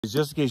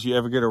Just in case you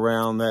ever get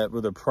around that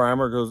where the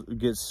primer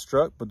gets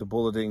struck, but the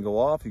bullet didn't go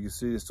off. You can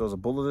see it still has a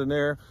bullet in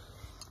there.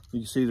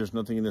 You can see there's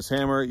nothing in this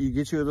hammer. You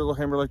get you a little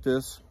hammer like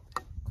this.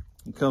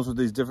 It comes with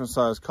these different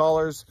size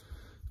collars.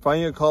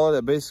 Find you a collar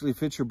that basically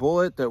fits your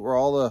bullet, that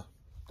where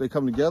they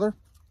come together.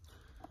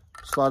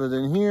 Slide it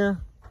in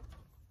here.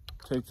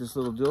 Take this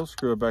little deal,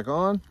 screw it back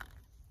on.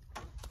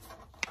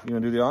 You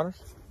wanna do the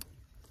honors?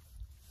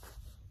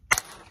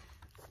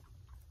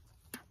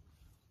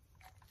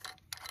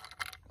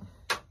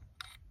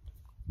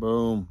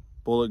 Boom,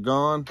 bullet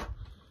gone.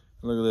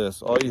 Look at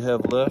this, all you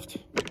have left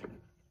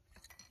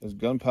is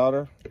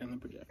gunpowder And the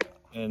projectile.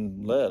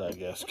 and lead, I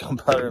guess.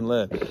 Gunpowder and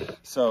lead.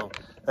 So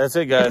that's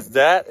it, guys.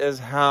 That is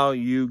how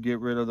you get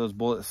rid of those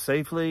bullets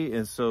safely,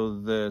 and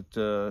so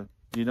that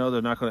you know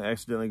they're not going to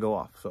accidentally go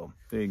off. So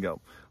there you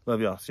go.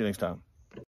 Love y'all. See you next time.